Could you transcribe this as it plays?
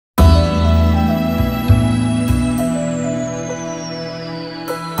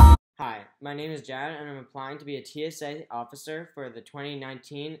my name is Jared and I'm applying to be a TSA officer for the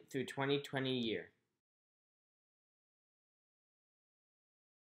 2019 through 2020 year.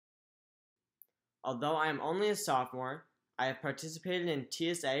 Although I am only a sophomore, I have participated in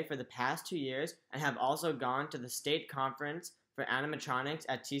TSA for the past 2 years and have also gone to the state conference for animatronics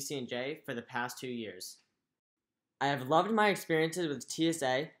at TC&J for the past 2 years. I have loved my experiences with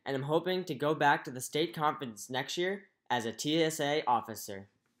TSA and am hoping to go back to the state conference next year as a TSA officer.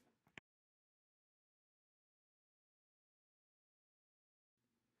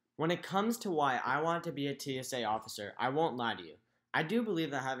 When it comes to why I want to be a TSA officer, I won't lie to you. I do believe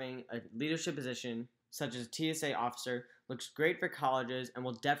that having a leadership position, such as TSA officer, looks great for colleges and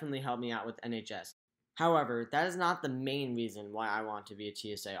will definitely help me out with NHS. However, that is not the main reason why I want to be a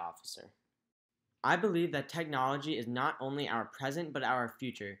TSA officer. I believe that technology is not only our present but our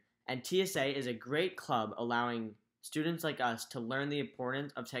future, and TSA is a great club allowing students like us to learn the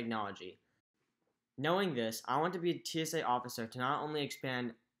importance of technology. Knowing this, I want to be a TSA officer to not only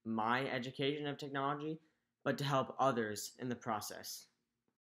expand my education of technology, but to help others in the process.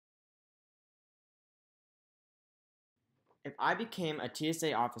 If I became a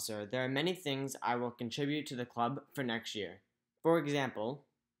TSA officer, there are many things I will contribute to the club for next year. For example,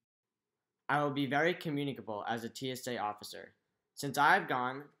 I will be very communicable as a TSA officer. Since I have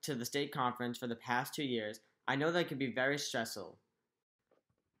gone to the state conference for the past 2 years, I know that it can be very stressful.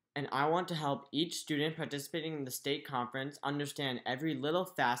 And I want to help each student participating in the state conference understand every little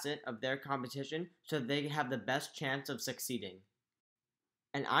facet of their competition so that they have the best chance of succeeding.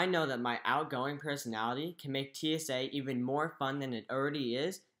 And I know that my outgoing personality can make TSA even more fun than it already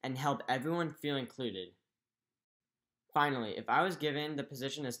is and help everyone feel included. Finally, if I was given the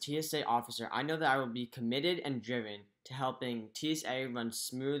position as TSA officer, I know that I will be committed and driven to helping TSA run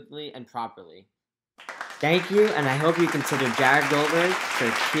smoothly and properly. Thank you, and I hope you consider Jared Goldberg for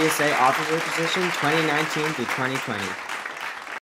TSA officer position 2019 through 2020.